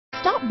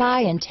Stop by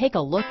and take a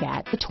look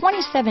at the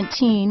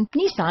 2017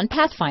 Nissan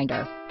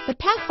Pathfinder. The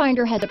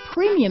Pathfinder has a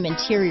premium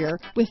interior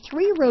with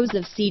 3 rows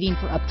of seating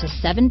for up to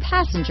 7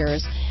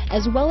 passengers,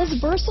 as well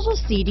as versatile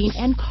seating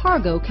and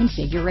cargo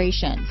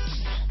configurations.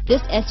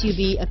 This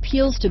SUV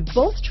appeals to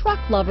both truck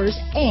lovers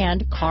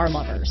and car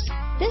lovers.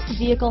 This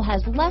vehicle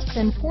has less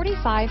than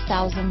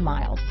 45,000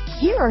 miles.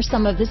 Here are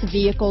some of this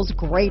vehicle's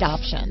great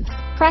options: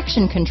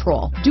 traction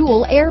control,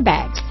 dual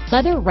airbags,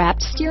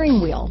 leather-wrapped steering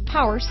wheel,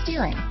 power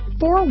steering,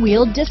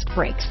 4-wheel disc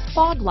brakes,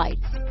 fog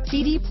lights,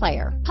 CD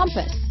player,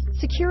 compass,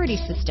 security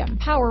system,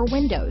 power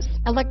windows,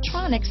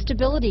 electronic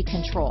stability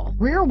control,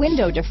 rear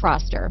window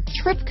defroster,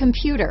 trip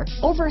computer,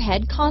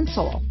 overhead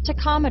console,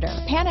 tachometer,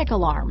 panic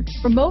alarm,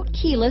 remote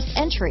keyless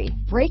entry,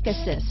 brake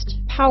assist,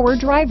 power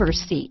driver's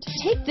seat.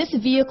 Take this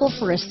vehicle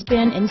for a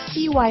spin and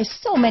see why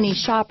so many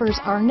shoppers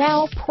are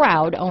now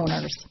proud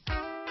owners.